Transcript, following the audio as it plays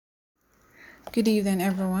Good evening,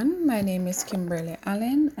 everyone. My name is Kimberly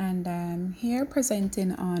Allen, and I'm here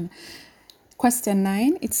presenting on question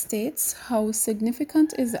 9. It states, how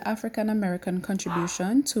significant is the African American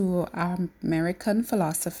contribution to American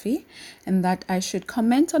philosophy, and that I should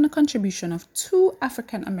comment on the contribution of two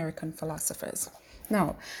African American philosophers.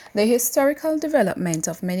 Now, the historical development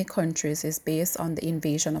of many countries is based on the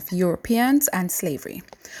invasion of Europeans and slavery.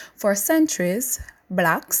 For centuries,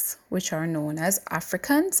 blacks, which are known as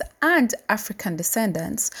Africans and African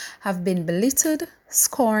descendants, have been belittled,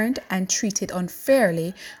 scorned, and treated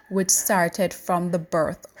unfairly, which started from the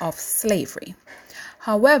birth of slavery.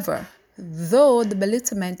 However, though the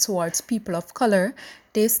belittlement towards people of color,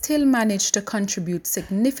 they still managed to contribute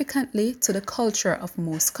significantly to the culture of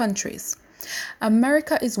most countries.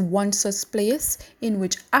 America is one such place in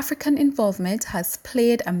which African involvement has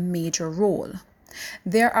played a major role.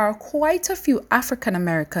 There are quite a few African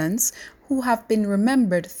Americans who have been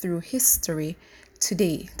remembered throughout history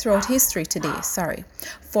today,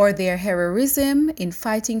 for their heroism in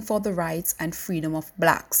fighting for the rights and freedom of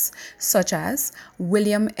blacks, such as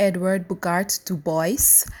William Edward Bogart Du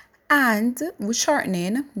Bois and, with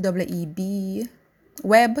shortening, W.E.B.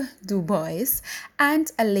 Webb Du Bois,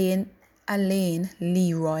 and Elaine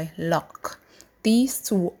Leroy Locke. These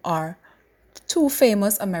two are two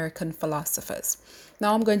famous American philosophers.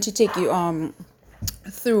 Now I'm going to take you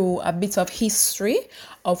through a bit of history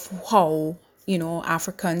of how,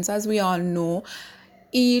 Africans, as we all know,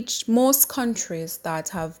 most countries that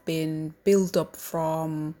have been built up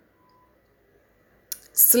from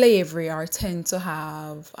slavery or tend to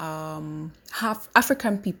have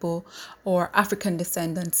African people or African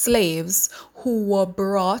descendant slaves who were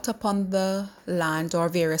brought upon the land or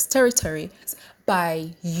various territories by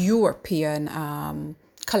European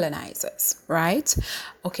colonizers, right?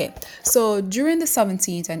 Okay, so during the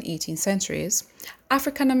 17th and 18th centuries,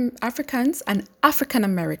 Africans and African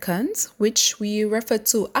Americans, which we refer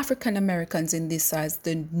to African Americans in this as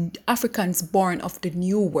the Africans born of the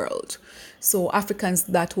New World. So Africans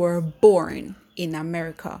that were born in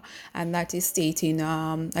America, and that is stating,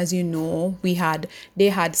 as you know, they had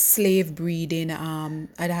slave breeding. I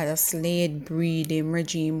had a slave breeding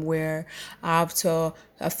regime where after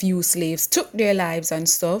a few slaves took their lives and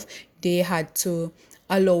stuff, they had to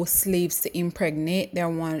allow slaves to impregnate their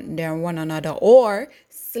one another, or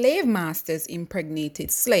slave masters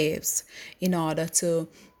impregnated slaves in order to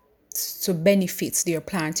benefit their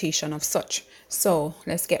plantation of such. So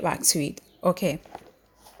let's get back to it. Okay.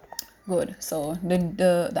 Good. So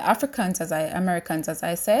the Africans, Americans, as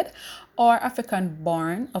I said, are African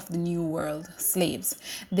born of the New World slaves.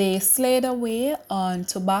 They slaved away on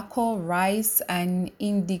tobacco, rice, and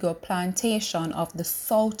indigo plantation of the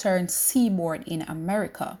southern seaboard in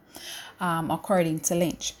America, according to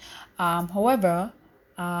Lynch. However,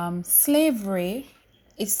 slavery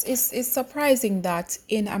is surprising that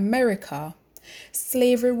in America,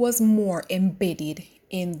 slavery was more embedded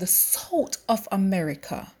in the south of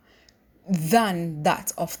America than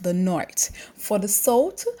that of the north. For the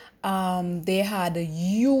south, they had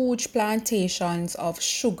huge plantations of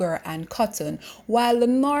sugar and cotton, while the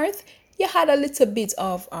north, you had a little bit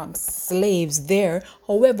of slaves there.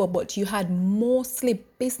 However, but you had mostly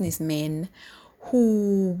businessmen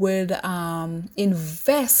who would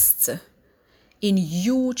invest in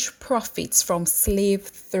huge profits from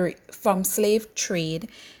slave trade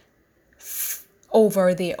over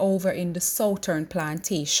in the southern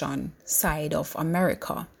plantation side of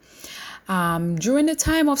America. During the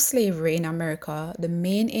time of slavery in America, the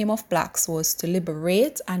main aim of blacks was to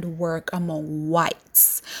liberate and work among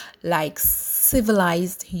whites, like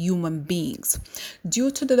civilized human beings.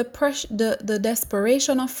 Due to the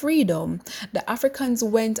desperation of freedom, the Africans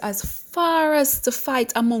went as far as to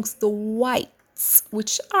fight amongst the whites,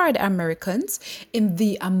 which are the Americans, in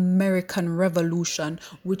the American Revolution,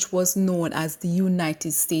 which was known as the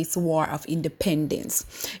United States War of Independence.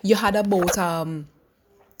 You had about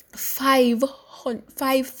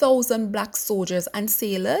 5,000 black soldiers and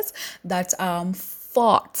sailors that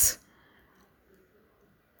fought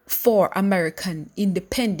for American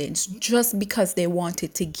independence just because they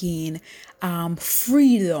wanted to gain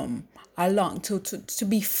freedom to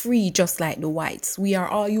be free, just like the whites. We are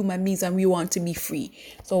all human beings and we want to be free.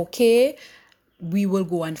 So okay, we will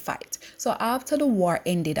go and fight. So after the war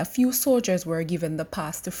ended, a few soldiers were given the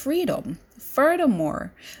path to freedom.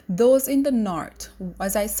 Furthermore, those in the north,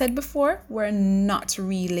 as I said before, were not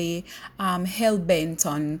really hell-bent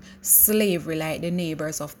on slavery like the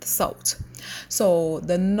neighbors of the south. So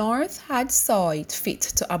the north had saw it fit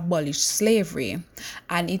to abolish slavery,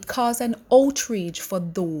 and it caused an outrage for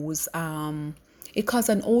those It caused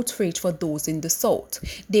an outrage for those in the South.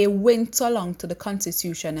 They went along to the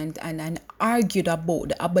Constitution and argued about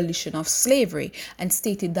the abolition of slavery and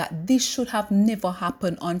stated that this should have never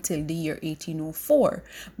happened until the year 1804.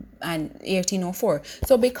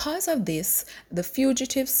 So because of this, the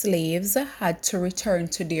fugitive slaves had to return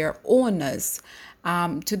to their owners.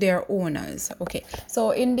 Okay,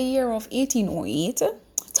 so in the year of 1808,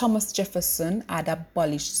 Thomas Jefferson had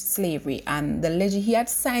abolished slavery, and he had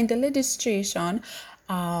signed the legislation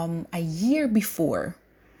a year before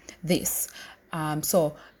this.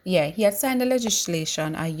 He had signed the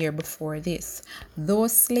legislation a year before this. Though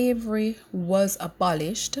slavery was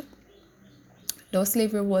abolished, the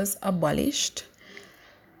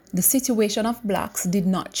situation of blacks did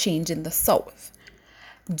not change in the South.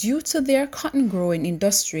 Due to their cotton growing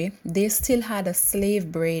industry, they still had a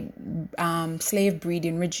slave breeding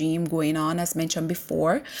regime going on, as mentioned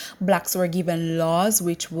before. Blacks were given laws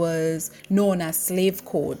which was known as slave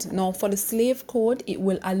code. Now, for the slave code, it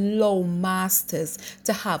will allow masters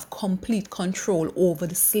to have complete control over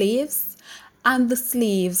the slaves, and the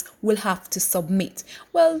slaves will have to submit.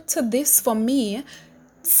 Well, to this, for me,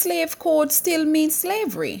 slave code still means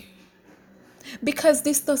slavery, because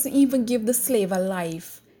this doesn't even give the slave a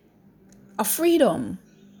life, a freedom.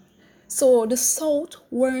 So the South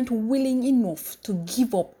weren't willing enough to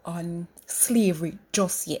give up on slavery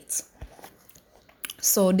just yet.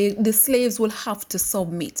 So the slaves will have to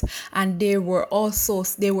submit, and they were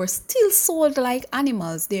still sold like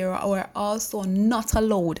animals. They were also not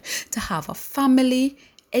allowed to have a family,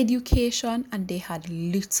 education, and they had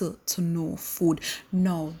little to no food.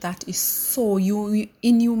 Now that is so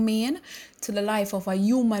inhumane to the life of a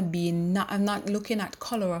human being. I'm not looking at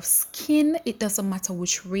color of skin. It doesn't matter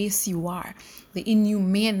which race you are. The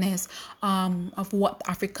inhumaneness of what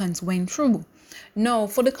Africans went through. Now,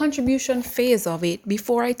 for the contribution phase of it,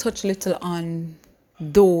 before I touch little on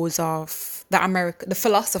those of the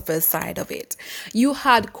philosophers side of it, you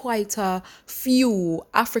had quite a few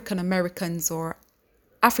African Americans or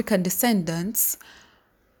African descendants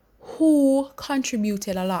who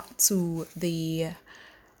contributed a lot to the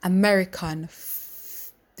American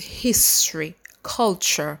history,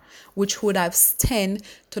 culture, which would have stemmed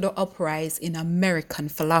to the uprising in American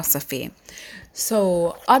philosophy.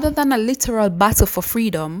 So, other than a literal battle for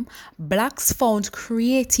freedom, blacks found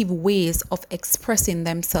creative ways of expressing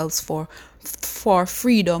themselves for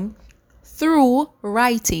freedom through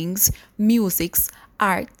writings,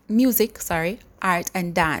 art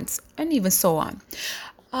and dance, and even so on.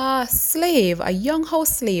 A young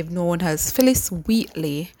house slave known as Phyllis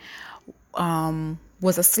Wheatley,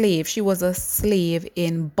 was a slave. She was a slave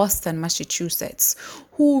in Boston, Massachusetts,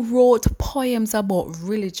 who wrote poems about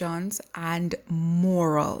religions and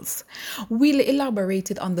morals. Wheatley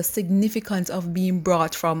elaborated on the significance of being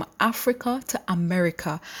brought from Africa to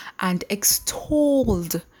America and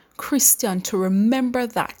extolled Christians to remember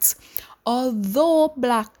that although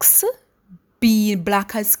blacks, being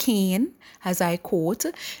black as Cain, as I quote,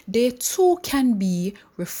 they too can be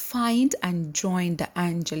refined and join the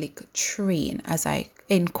angelic train, as I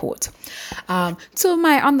end quote. To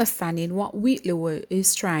my understanding, what Wheatley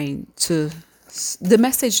is trying to the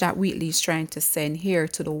message that Wheatley is trying to send here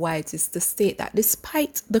to the whites is to state that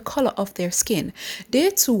despite the color of their skin, they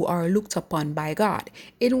too are looked upon by God,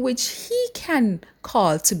 in which he can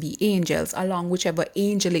call to be angels along whichever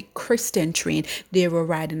angelic Christian train they were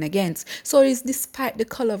riding against. So it is despite the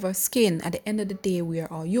color of our skin, at the end of the day, we are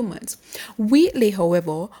all humans. Wheatley,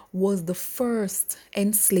 however, was the first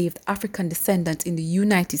enslaved African descendant in the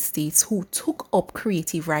United States who took up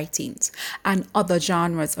creative writings and other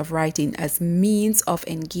genres of writing as means of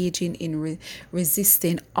engaging in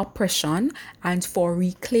resisting oppression and for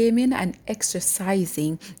reclaiming and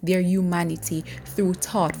exercising their humanity through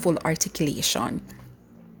thoughtful articulation.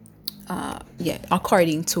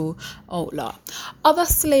 According to Outlaw. Other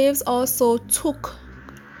slaves also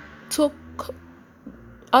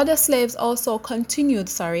continued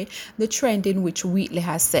the trend in which Wheatley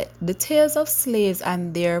has set. The tales of slaves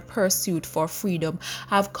and their pursuit for freedom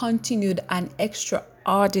have continued an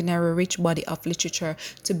extraordinary rich body of literature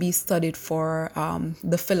to be studied for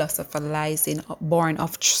the philosophizing born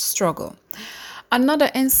of struggle.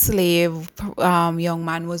 Another enslaved young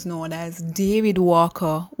man was known as David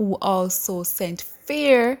Walker, who also sent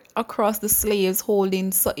fear across the slaves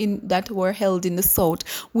that were held in the South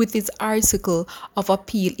with his article of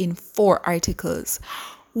appeal in 4 articles.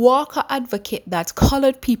 Walker advocated that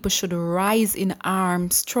colored people should rise in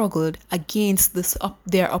armed struggle against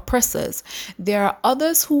their oppressors. There are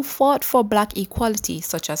others who fought for black equality,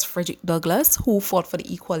 such as Frederick Douglass, who fought for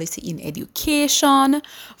the equality in education,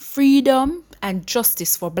 freedom, and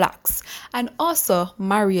justice for blacks, and also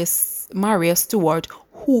Maria Stewart,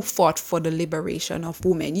 who fought for the liberation of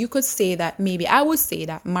women. You could say that, maybe I would say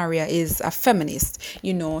that Maria is a feminist.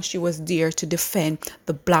 You know, she was there to defend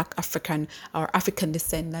the black African or African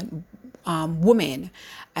descendant women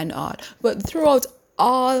and all. But throughout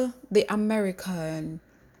all the American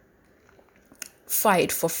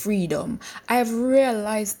fight for freedom, I have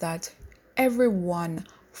realized that everyone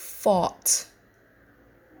fought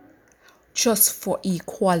just for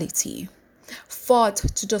equality, fought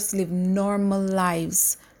to just live normal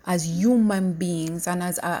lives as human beings, and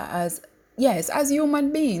as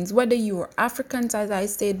human beings, whether you're Africans, as I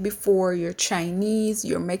said before, you're Chinese,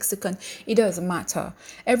 you're Mexican, it doesn't matter.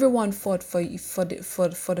 Everyone fought for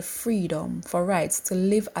the freedom, for rights to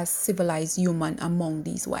live as civilized human among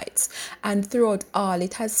these whites. And throughout all,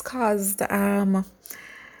 it has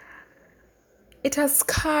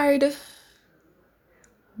scarred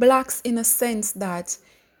blacks in a sense that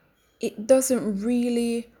it doesn't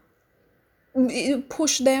really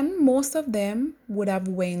push them. Most of them would have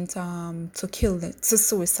went to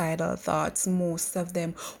suicidal thoughts. Most of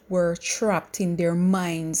them were trapped in their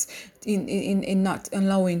minds, in not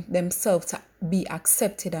allowing themselves to be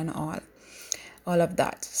accepted and all of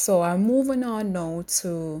that. So I'm moving on now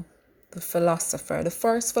to the philosopher. The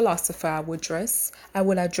first philosopher I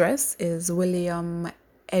will address is William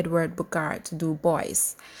Edward Booker Du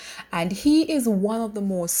Bois, and he is one of the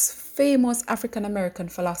most famous African American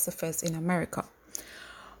philosophers in America.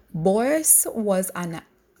 Bois was an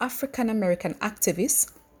African American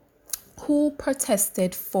activist who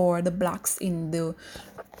protested for the blacks in the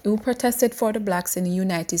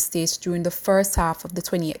United States during the first half of the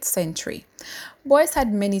 20th century. Bois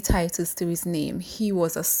had many titles to his name. He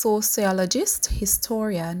was a sociologist,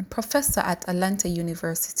 historian, professor at Atlanta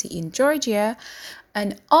University in Georgia,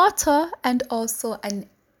 an author, and also an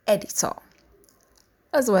editor,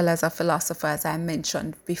 as well as a philosopher, as I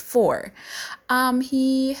mentioned before.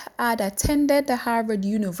 He had attended the Harvard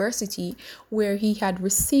University, where he had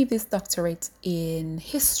received his doctorate in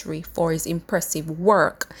history for his impressive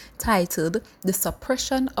work titled The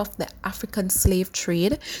Suppression of the African Slave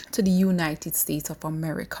Trade to the United States of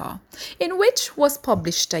America, in which was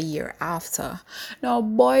published a year after. Now,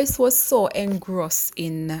 Boyce was so engrossed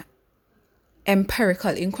in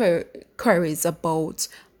empirical inquiries about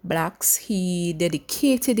blacks, he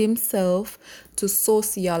dedicated himself to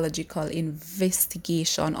sociological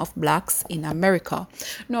investigation of blacks in America.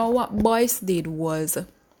 Now, what Boyce did was,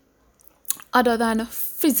 other than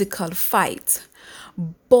physical fight,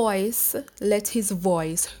 Boyce let his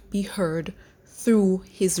voice be heard through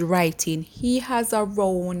his writing. He has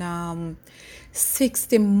around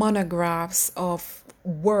 60 monographs of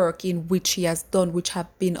work in which he has done, which have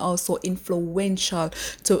been also influential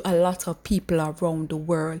to a lot of people around the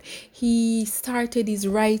world. He started his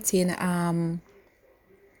writing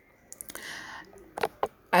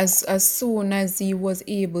as soon as he was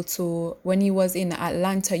able to, when he was in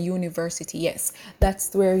Atlanta University. Yes,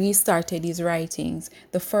 that's where he started his writings,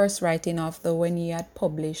 the first writing of the when he had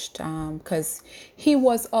published, because he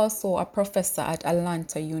was also a professor at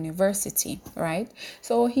Atlanta University, right?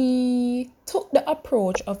 So he took the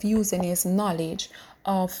approach of using his knowledge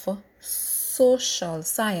of social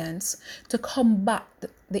science to combat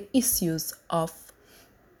the issues of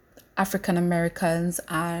African Americans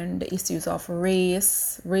and the issues of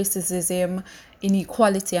racism,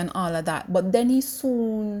 inequality, and all of that. But then he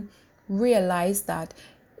soon realized that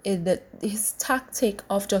his tactic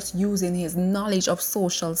of just using his knowledge of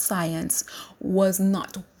social science was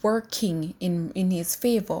not working in his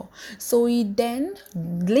favor. So he then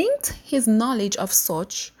linked his knowledge of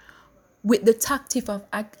such with the tactic of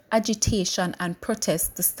agitation and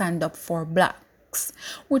protest to stand up for blacks.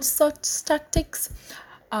 With such tactics,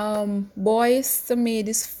 Boyce made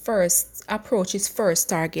his first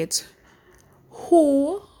target,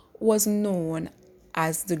 who was known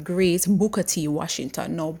as the great Booker T.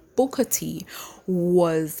 Washington. Now, Booker T.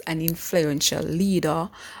 was an influential leader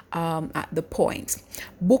at the point.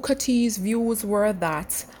 Booker T's views were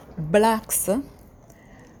that blacks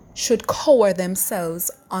should cower themselves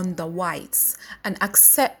under whites and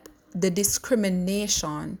accept the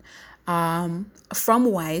discrimination from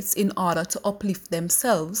whites in order to uplift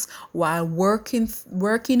themselves while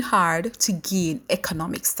working hard to gain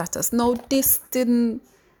economic status. Now, this didn't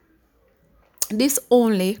this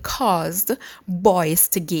only caused Boyce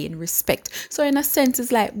to gain respect. So in a sense,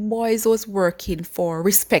 it's like Boyce was working for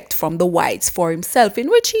respect from the whites for himself, in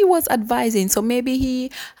which he was advising. So maybe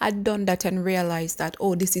he had done that and realized that,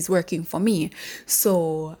 oh, this is working for me,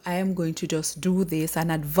 so I am going to just do this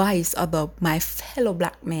and advise other my fellow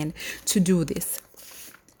black men to do this.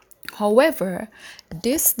 However,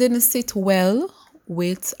 this didn't sit well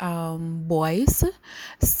with Boyce,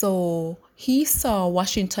 so he saw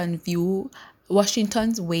Washington's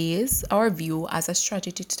ways or view as a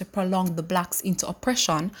strategy to prolong the blacks into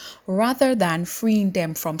oppression rather than freeing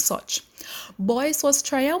them from such. Boyce was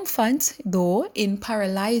triumphant, though, in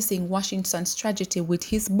paralyzing Washington's strategy with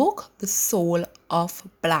his book, The Soul of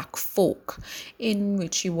Black Folk, in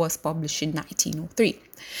which he was published in 1903.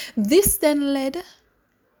 This then led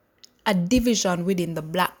a division within the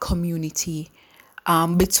black community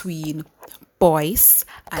between Boyce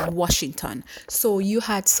and Washington. So you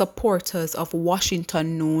had supporters of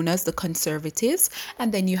Washington known as the conservatives,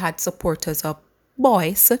 and then you had supporters of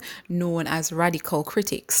Boyce known as radical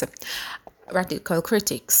critics.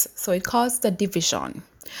 So it caused a division.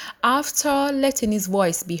 After letting his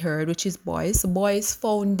voice be heard, which is Boyce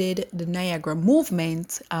founded the Niagara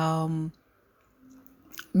movement in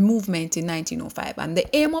 1905, and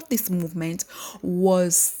the aim of this movement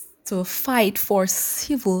was to fight for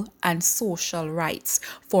civil and social rights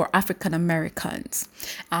for African Americans.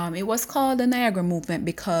 It was called the Niagara movement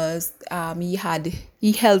because he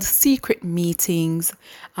held secret meetings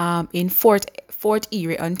in Fort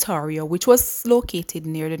Erie, Ontario, which was located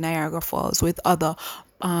near the Niagara Falls, with other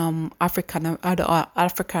African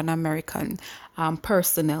American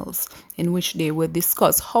personnels, in which they would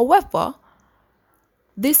discuss. However,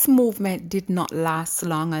 this movement did not last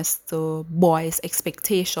long as to Boyce's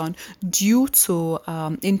expectation due to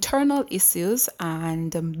internal issues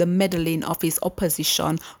and the meddling of his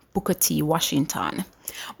opposition, Booker T. Washington.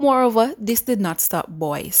 Moreover, this did not stop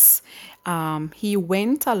Boyce. He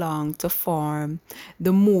went along to form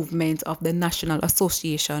the movement of the National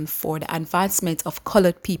Association for the Advancement of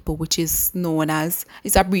Colored People, which is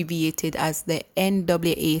abbreviated as the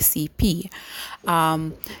NAACP.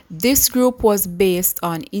 This group was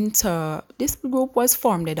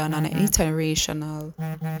formed on an international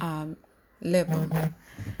level.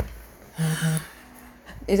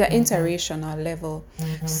 It's an interracial level.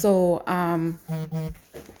 So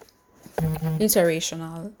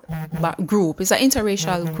group. It's an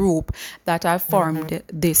interracial group that have formed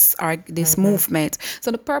this movement.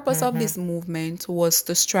 So the purpose of this movement was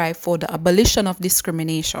to strive for the abolition of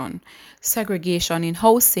discrimination, segregation in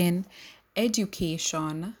housing,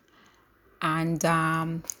 education, and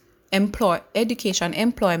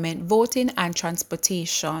employment, voting, and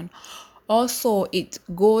transportation. Also, it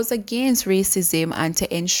goes against racism and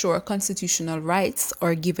to ensure constitutional rights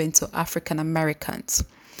are given to African Americans,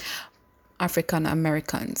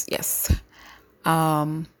 yes.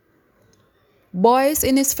 Boyce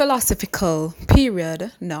in his philosophical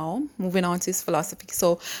period, now moving on to his philosophy.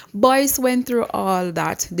 So Boyce went through all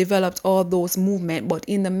that, developed all those movements, but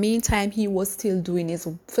in the meantime, he was still doing his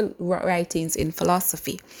writings in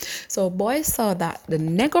philosophy. So Boyce saw that the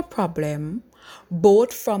Negro problem,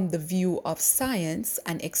 both from the view of science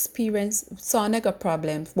and experience,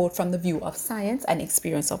 both from the view of science and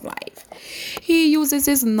experience of life. He uses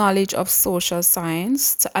his knowledge of social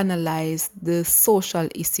science to analyze the social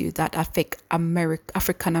issues that affect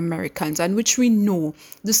African Americans, and which we know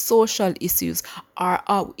the social issues are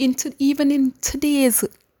even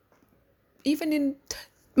in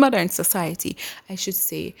modern society, I should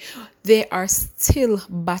say, they are still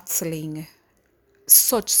battling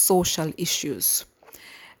such social issues.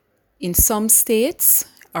 In some states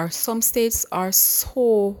are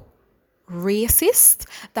so racist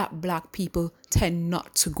that black people tend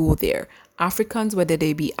not to go there. Africans, whether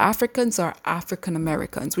they be Africans or African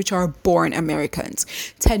Americans, which are born Americans,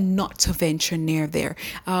 tend not to venture near there.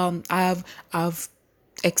 I've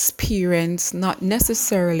experienced, not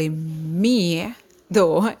necessarily me,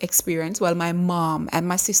 well, my mom and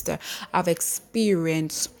my sister have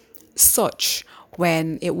experienced such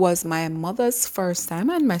when it was my mother's first time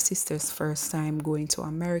and my sister's first time going to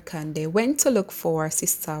America, and they went to look for a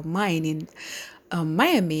sister of mine in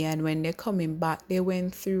Miami, and when they're coming back, they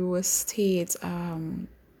went through a state,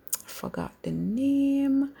 forgot the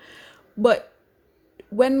name, but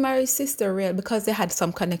when my sister realized, because they had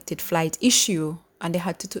some connected flight issue and they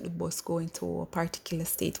had to take the bus going to a particular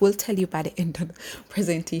state, we'll tell you by the end of the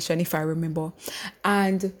presentation if I remember,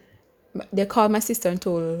 and they called my sister and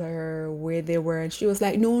told her where they were, and she was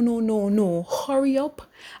like, no, no, no, no, hurry up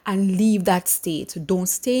and leave that state. Don't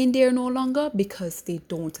stay in there no longer because they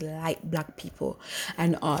don't like black people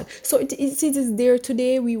and all. So it is there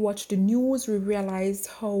today. We watch the news, we realize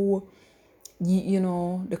how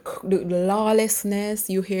the lawlessness.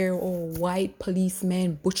 You hear, oh, white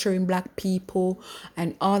policemen butchering black people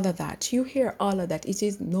and all of that. You hear all of that. It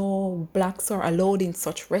is no blacks are allowed in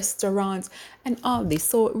such restaurants and all this.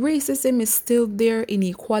 So racism is still there,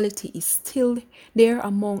 inequality is still there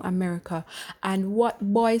among America. And what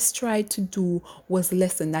Boyce tried to do was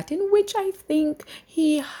lessen that, in which I think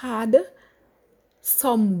he had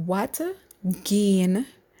somewhat gain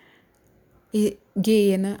his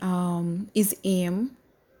aim,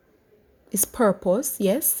 his purpose.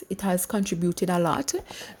 Yes, it has contributed a lot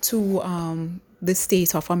to the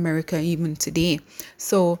state of America even today.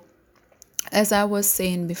 So as I was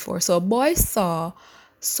saying before, so Boyce saw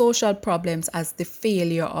social problems as the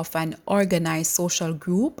failure of an organized social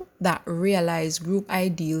group that realized group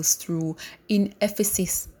ideals through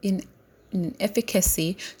inefficacy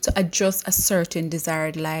to adjust a certain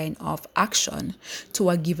desired line of action to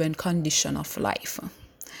a given condition of life,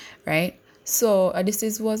 right? So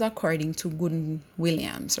was according to Gooden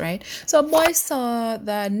Williams, right? So Boyce saw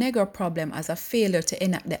the Negro problem as a failure to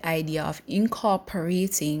enact the idea of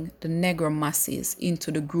incorporating the Negro masses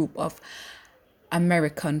into the group of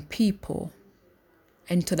American people,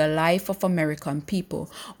 into the life of American people,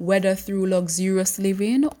 whether through luxurious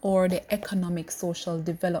living or the economic social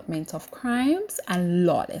development of crimes and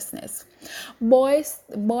lawlessness. Boyce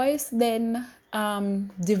then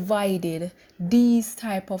divided these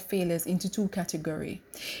type of failures into two categories.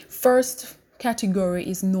 First category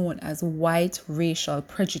is known as white racial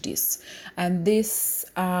prejudice, and this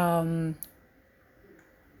white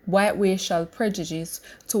racial prejudice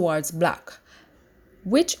towards black,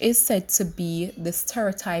 which is said to be the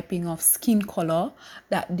stereotyping of skin color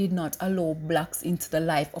that did not allow blacks into the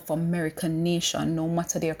life of American nation, no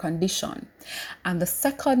matter their condition. And the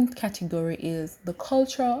second category is the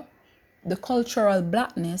cultural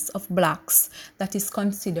blackness of blacks that is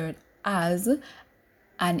considered as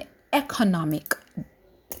an economic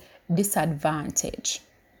disadvantage,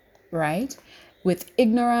 right? With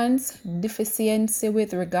ignorance, deficiency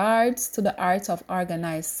with regards to the art of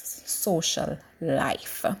organized social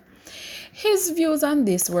life. His views on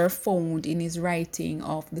this were found in his writing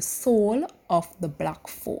of The Soul of the Black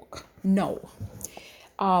Folk. Now,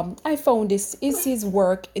 I found his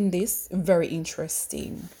work in this very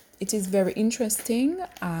interesting. It is very interesting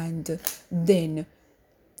and then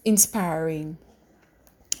inspiring,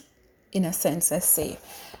 in a sense, let's say,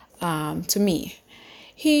 to me.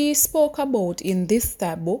 He spoke about in this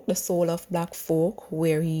book, The Soul of Black Folk,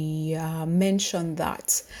 where he mentioned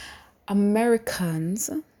that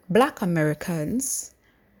Black Americans,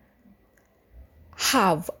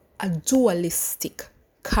 have a dualistic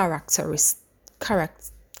character,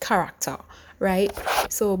 right?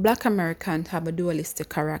 So Black Americans have a dualistic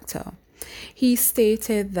character. He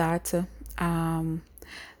stated that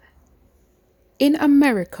in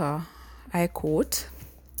America, I quote,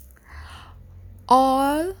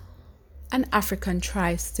 all an African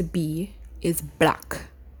tries to be is black,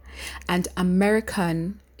 and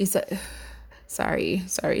American is a sorry.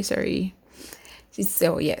 So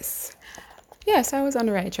yes, I was on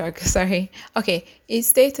the right track. Sorry. Okay, it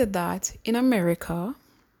stated that in America,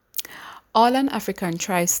 all an African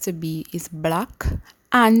tries to be is black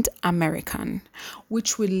and American,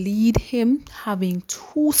 which will lead him having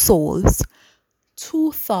two souls,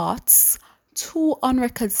 two thoughts, two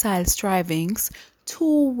unreconciled strivings,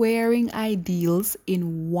 two wearing ideals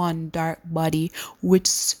in one dark body,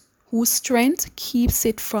 whose strength keeps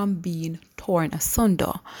it from being torn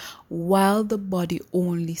asunder, while the body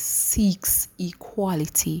only seeks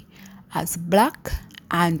equality as black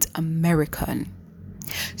and American.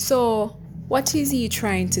 So, what is he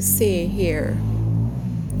trying to say here?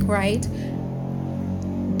 Right?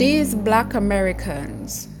 These black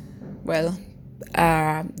Americans, well,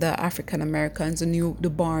 the African Americans, the new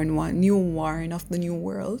born of the new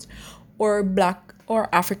world, or black or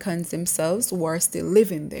Africans themselves who are still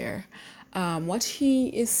living there. What he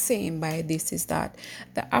is saying by this is that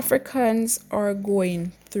the Africans are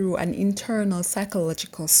going through an internal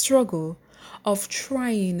psychological struggle of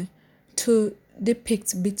trying to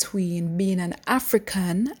depict between being an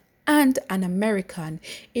African and an American,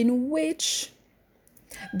 in which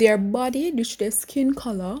their body, which their skin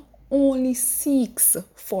color, only seeks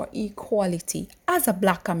for equality as a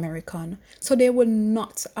black American. So they will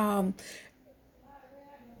not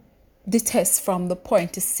detest from the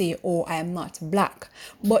point to say, oh, I am not black,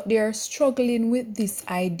 but they're struggling with this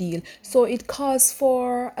ideal. So it calls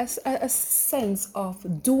for a sense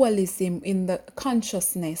of dualism in the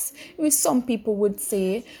consciousness, which some people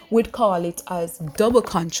would call it as double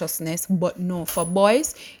consciousness, but no, for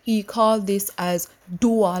boys, he called this as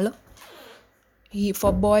dual.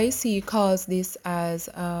 For boys, he calls this as,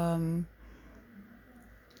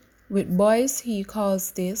 with boys, he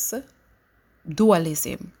calls this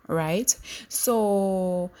dualism, right?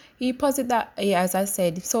 So he posits that, as I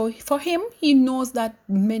said, so for him, he knows that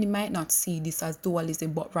many might not see this as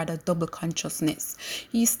dualism but rather double consciousness.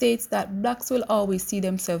 He states that blacks will always see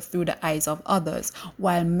themselves through the eyes of others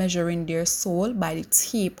while measuring their soul by the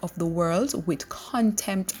tape of the world with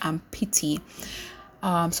contempt and pity.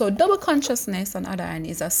 So double consciousness, on the other hand,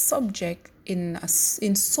 is a subject in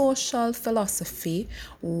social philosophy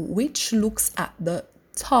which looks at the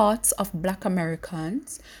thoughts of Black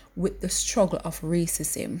Americans with the struggle of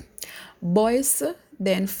racism. Boyce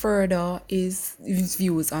then further his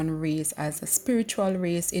views on race as a spiritual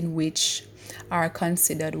race in which are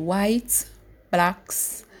considered whites,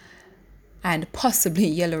 blacks, and possibly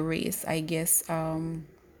yellow race. I guess the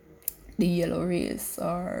yellow race,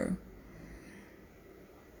 or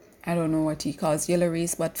I don't know what he calls yellow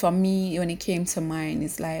race, but for me, when it came to mind,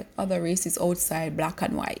 it's like other races outside black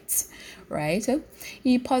and white, right?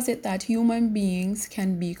 He posits that human beings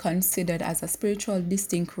can be considered as a spiritual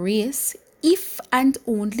distinct race if and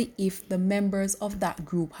only if the members of that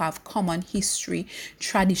group have common history,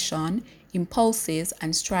 tradition, impulses,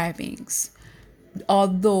 and strivings.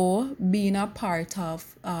 Although being a part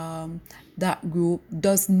of that group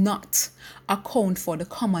does not account for the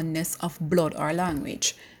commonness of blood or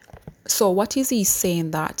language. So what is he saying?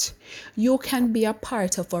 That you can be a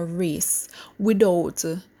part of a race without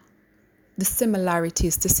the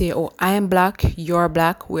similarities to say, oh, I am black, you're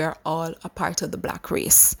black, we're all a part of the black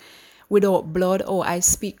race. Without blood, oh, I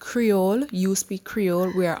speak Creole, you speak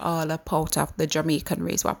Creole, we're all a part of the Jamaican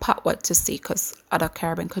race. Well, part what to say, because other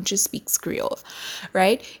Caribbean countries speak Creole,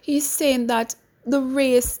 right? He's saying that the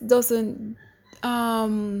race doesn't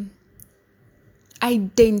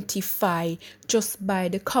identify just by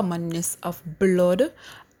the commonness of blood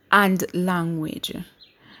and language,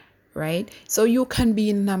 right? So you can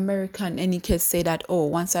be in America and you can say that, oh,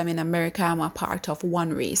 once I'm in America, I'm a part of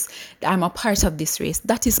one race. I'm a part of this race.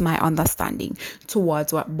 That is my understanding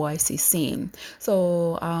towards what Boyce is saying.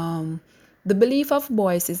 So the belief of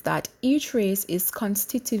Boyce is that each race is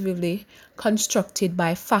constitutively constructed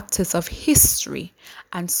by factors of history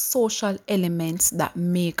and social elements that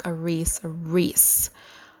make a race a race.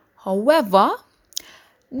 However,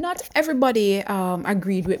 not everybody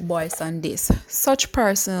agreed with Boyce on this. Such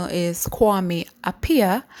person is Kwame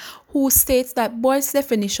Appiah, who states that Boyce's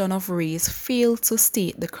definition of race failed to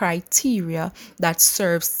state the criteria that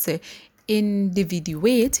serves to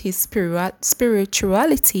individuate his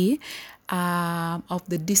spirituality of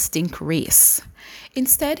the distinct race.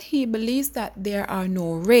 Instead, he believes that there are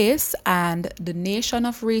no race and the nation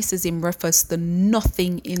of racism refers to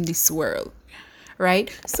nothing in this world. Right?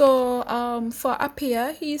 So for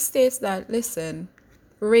Appiah, he states that, listen,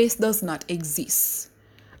 race does not exist.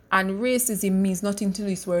 And racism means nothing to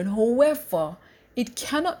this world. However, it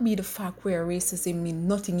cannot be the fact where racism means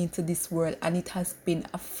nothing into this world, and it has been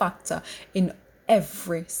a factor in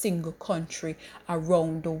every single country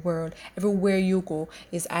around the world. Everywhere you go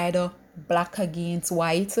is either black against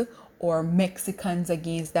white or Mexicans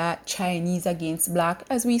against that, Chinese against black,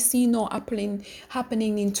 as we see now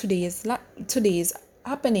happening in today's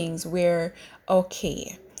happenings, where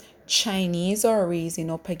okay, Chinese are raising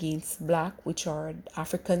up against black, which are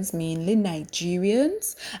Africans, mainly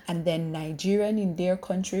Nigerians, and then Nigerian in their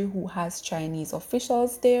country who has Chinese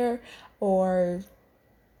officials there, or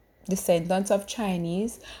descendants of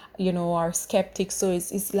Chinese, are skeptics. So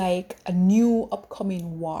it's like a new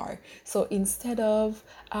upcoming war. So instead of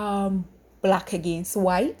black against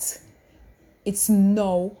white, it's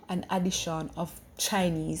now an addition of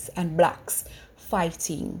Chinese and blacks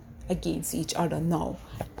fighting against each other now,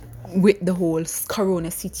 with the whole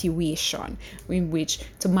corona situation, in which,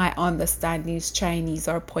 to my understanding, Chinese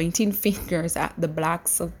are pointing fingers at the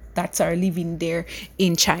blacks that are living there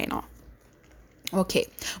in China. Okay.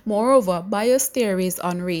 Moreover, bias theories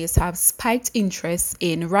on race have spiked interest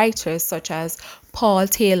in writers such as Paul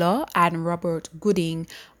Taylor and Robert Gooding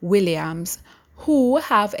Williams, who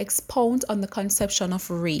have expounded on the conception of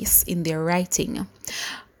race in their writing.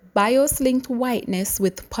 Bias linked whiteness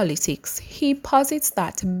with politics. He posits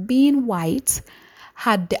that being white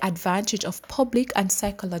had the advantage of public and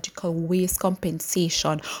psychological waste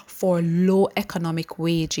compensation for low economic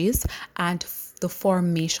wages and the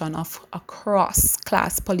formation of a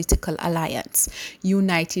cross-class political alliance,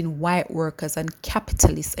 uniting white workers and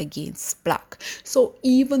capitalists against black. So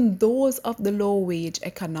even those of the low-wage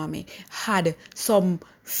economy had some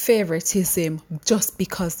favoritism just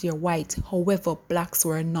because they're white. However, blacks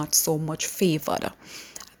were not so much favored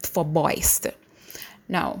for boys.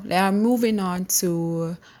 Now, they are moving on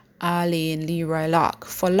to Alain Leroy Locke.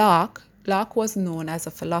 For Locke, Locke was known as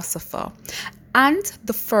a philosopher and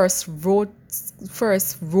the first Rhodes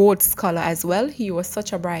Scholar as well. He was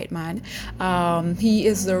such a bright man. He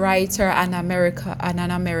is the writer and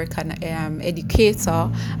an American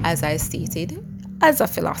educator, as I stated, as a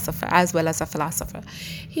philosopher, as well as a philosopher.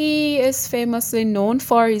 He is famously known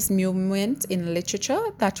for his movement in literature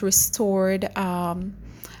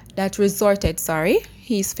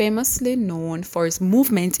he's famously known for his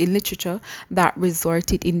movement in literature that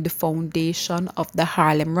resulted in the foundation of the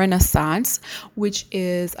Harlem Renaissance, which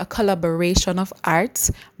is a collaboration of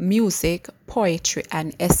arts, music, poetry,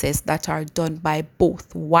 and essays that are done by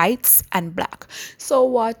both whites and black. So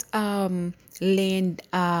what Lane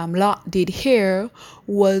Locke did here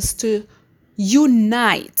was to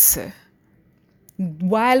unite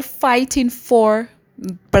while fighting for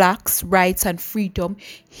blacks' rights and freedom.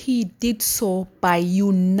 He did so by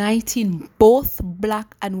uniting both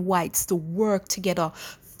black and whites to work together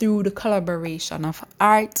through the collaboration of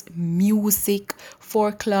art, music,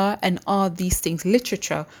 folklore, and all these things,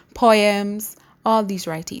 literature, poems, all these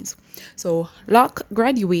writings. So Locke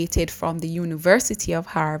graduated from the University of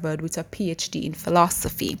Harvard with a PhD in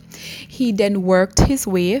philosophy. He then worked his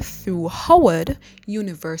way through Howard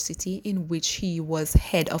University, in which he was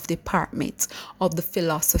head of department of the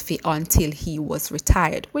philosophy until he was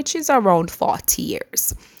retired, which is around 40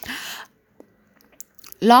 years.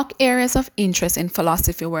 Locke's areas of interest in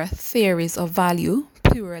philosophy were theories of value,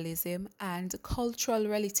 pluralism, and cultural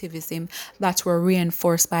relativism that were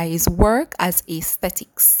reinforced by his work as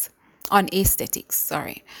aesthetics.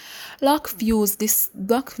 Locke's views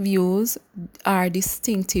are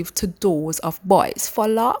distinctive to those of Boyce. For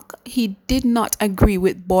Locke, he did not agree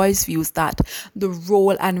with Boyce's views that the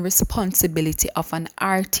role and responsibility of an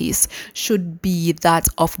artist should be that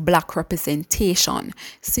of black representation,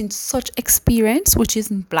 since such experience, which is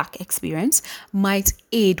black experience, might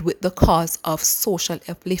aid with the cause of social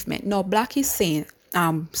upliftment. Now,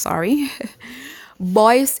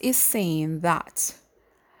 Boyce is saying that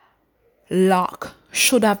Locke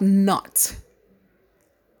should have not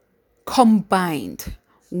combined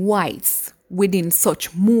whites within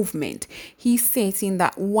such movement. He's stating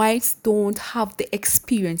that whites don't have the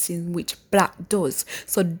experience in which black does.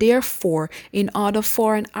 So therefore, in order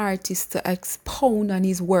for an artist to expound on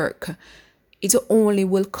his work, it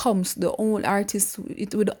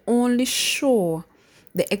would only show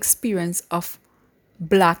the experience of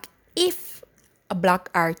black if a black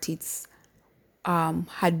artist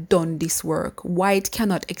had done this work. White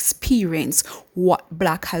cannot experience what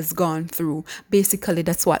black has gone through. Basically,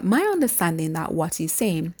 that's what my understanding that what he's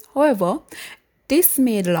saying. However, this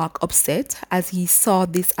made Locke upset as he saw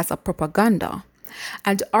this as a propaganda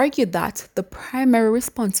and argued that the primary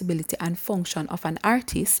responsibility and function of an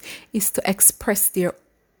artist is to express their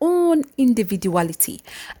own individuality,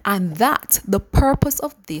 and that the purpose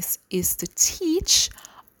of this is to teach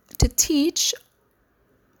the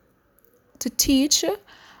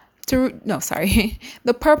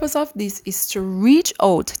purpose of this is to reach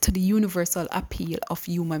out to the universal appeal of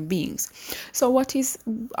human beings. So what is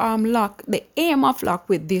Locke, the aim of Locke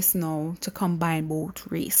with this now, to combine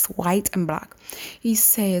both race, white and black? He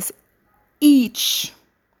says each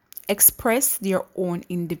express their own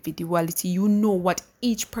individuality. You know what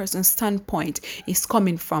each person's standpoint is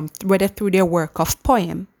coming from, whether through their work of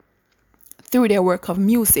poem, through their work of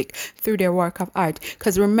music, through their work of art.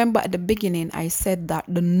 Because remember at the beginning, I said that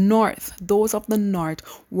those of the North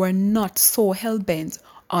were not so hell-bent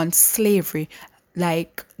on slavery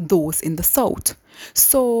like those in the South.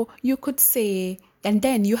 So you could say, and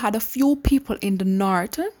then you had a few people in the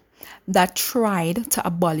North that tried to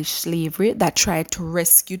abolish slavery, that tried to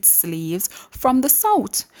rescue slaves from the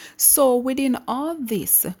South. So within all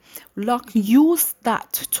this, Locke used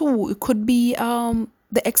that too. It could be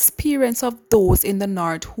the experience of those in the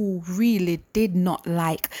North who really did not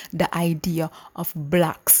like the idea of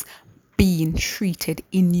blacks being treated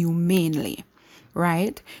inhumanely,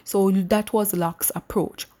 right? So that was Locke's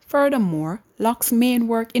approach. Furthermore, Locke's main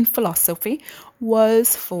work in philosophy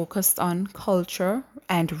was focused on culture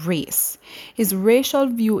and race. His racial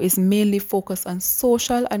view is mainly focused on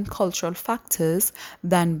social and cultural factors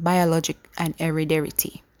than biologic and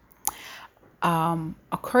heredity.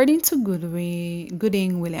 According to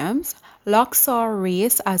Gooding Williams, Locke saw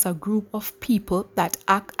race as a group of people that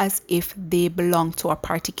act as if they belong to a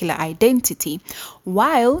particular identity,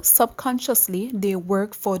 while subconsciously they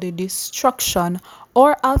work for the destruction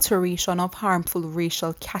or alteration of harmful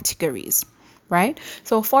racial categories. Right?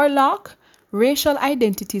 So for Locke, racial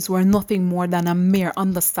identities were nothing more than a mere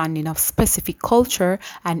understanding of specific culture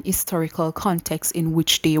and historical context in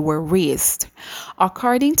which they were raised.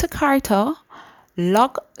 According to Carter,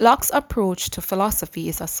 Locke's approach to philosophy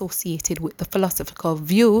is associated with the philosophical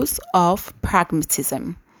views of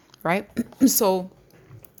pragmatism, right? So,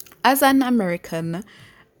 as an African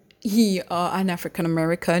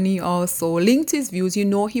American, he also linked his views.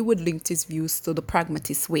 He would link his views to the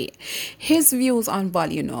pragmatist way. His views on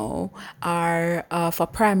value now are of a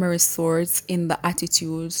primary source in the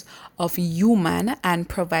attitudes of human and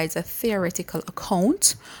provides a theoretical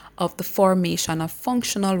account of the formation of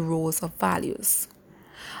functional roles of values.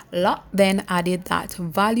 Locke then added that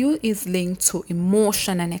value is linked to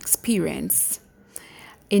emotion and experience.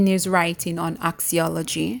 In his writing on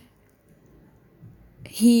axiology,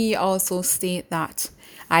 he also stated that,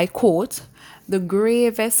 I quote, "The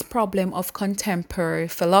gravest problem of contemporary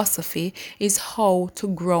philosophy is how to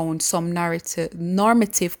ground some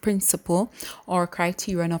normative principle or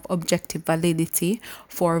criterion of objective validity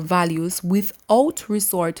for values without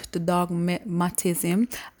resort to dogmatism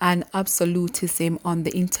and absolutism on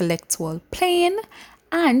the intellectual plane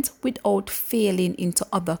and without failing into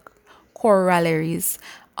other corollaries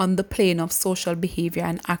on the plane of social behavior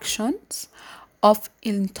and actions, of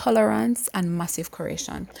intolerance and massive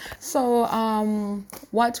correction." So,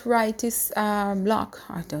 what Wright is Locke?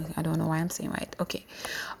 I don't know why I'm saying right. Okay,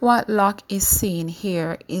 what Locke is saying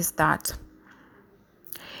here is that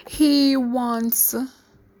he wants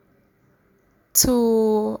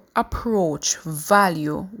to approach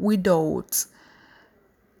value without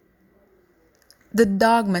the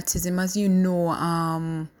dogmatism, as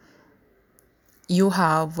you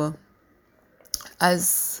have,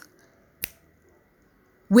 as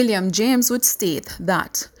William James would state,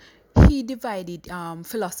 that he divided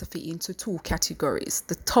philosophy into two categories: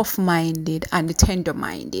 the tough-minded and the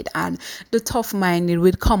tender-minded. And the tough-minded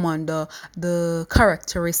would come under the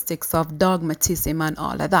characteristics of dogmatism and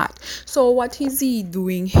all of that. So what is he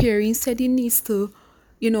doing here? He said he needs to,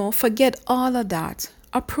 forget all of that,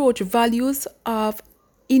 approach values of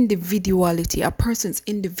individuality, a person's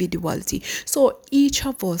individuality. So each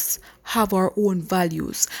of us have our own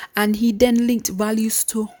values, and he then linked values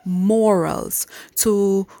to morals,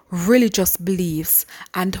 to religious beliefs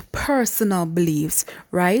and personal beliefs,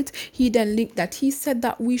 right? He then linked that. He said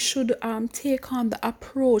that we should take on the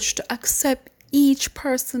approach to accept each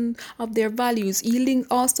person of their values. He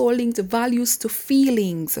also linked values to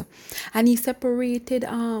feelings, and he separated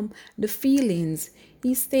the feelings.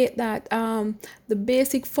 He stated that the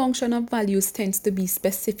basic function of values tends to be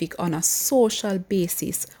specific on a social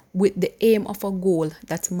basis with the aim of a goal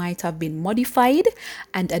that might have been modified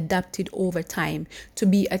and adapted over time to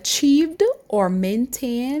be achieved or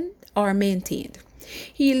maintained.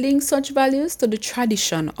 He links such values to the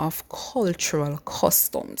tradition of cultural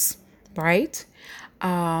customs, right?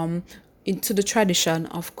 Into the tradition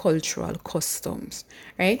of cultural customs,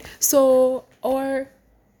 right? So,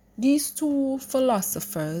 these two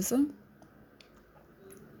philosophers,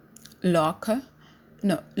 Locke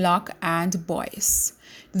and Boyce,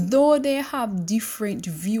 though they have different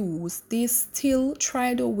views, they still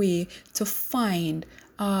tried a way to find,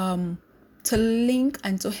 to link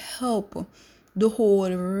and to help the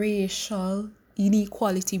whole racial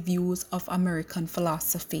inequality views of American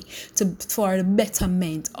philosophy for the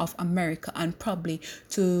betterment of America, and probably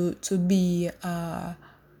to be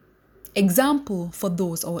example for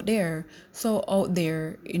those out there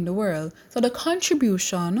in the world. So the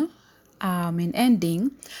contribution, in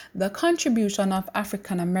ending, the contribution of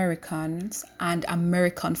African Americans and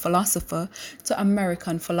American philosopher to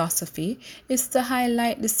American philosophy is to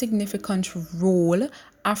highlight the significant role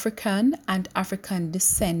African and African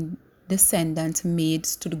descendants made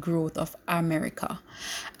to the growth of America,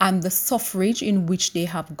 and the suffrage in which they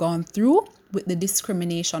have gone through with the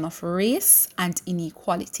discrimination of race and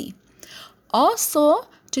inequality. Also,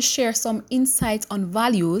 to share some insights on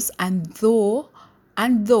values, and though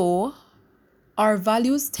our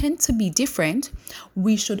values tend to be different,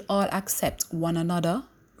 we should all accept one another,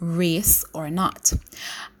 race or not.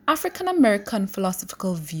 African American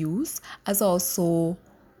philosophical views has also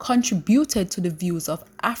contributed to the views of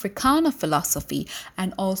Africana philosophy,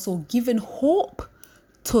 and also given hope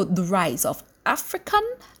to the rise of African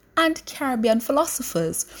and Caribbean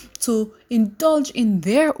philosophers to indulge in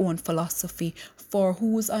their own philosophy for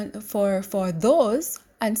those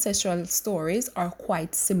ancestral stories are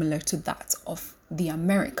quite similar to that of the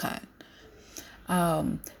American.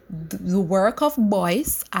 The work of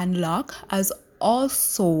Boyce and Locke has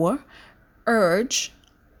also urged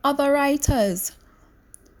other writers,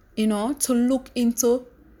 to look into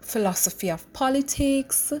philosophy of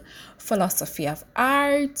politics, philosophy of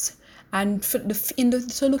art, and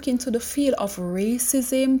to look into the field of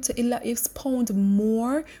racism, to expound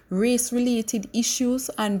more race-related issues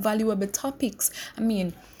and valuable topics. I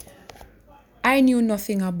mean, I knew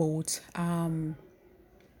nothing about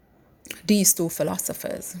these two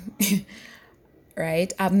philosophers.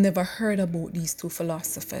 Right? I've never heard about these two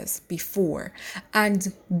philosophers before.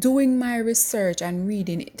 And doing my research and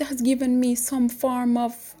reading, it has given me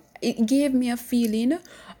it gave me a feeling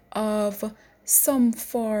of some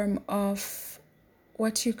form of,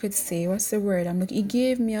 what you could say, what's the word I'm looking, it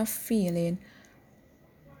gave me a feeling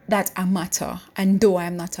that I matter, and though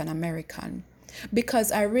I'm not an American,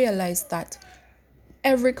 because I realized that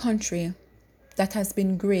every country that has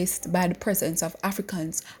been graced by the presence of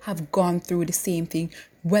Africans have gone through the same thing,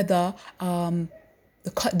 whether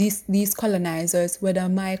these colonizers, whether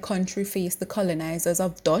my country faced the colonizers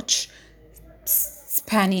of Dutch,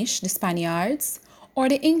 Spanish, the Spaniards, or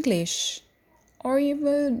the English, or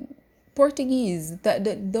even Portuguese,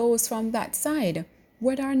 those from that side.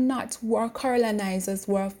 Whether or not our colonizers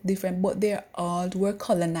were different, but they all were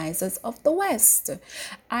colonizers of the West.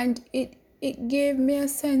 And it gave me a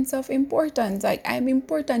sense of importance. Like, I'm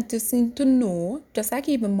important to know, just like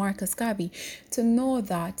even Marcus Garvey, to know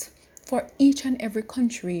that for each and every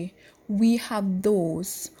country, we have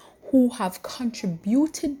those who have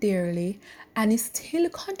contributed dearly and is still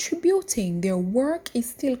contributing. Their work is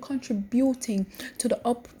still contributing to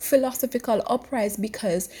the philosophical uprise,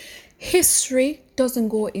 because history doesn't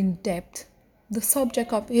go in depth. The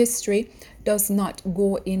subject of history does not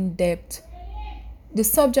go in depth. The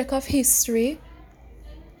subject of history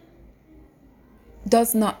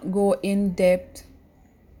does not go in depth.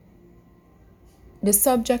 The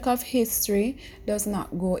subject of history does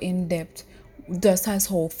not go in depth, just as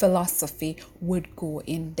how philosophy would go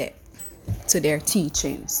in depth to their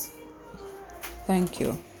teachings. Thank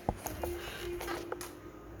you.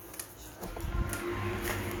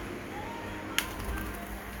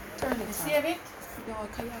 Save it.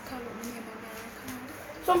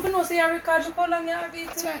 Something no say your record, you call on your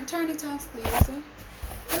beat. Turn it off, please.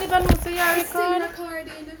 I never know say your record. It's still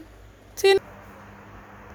recording.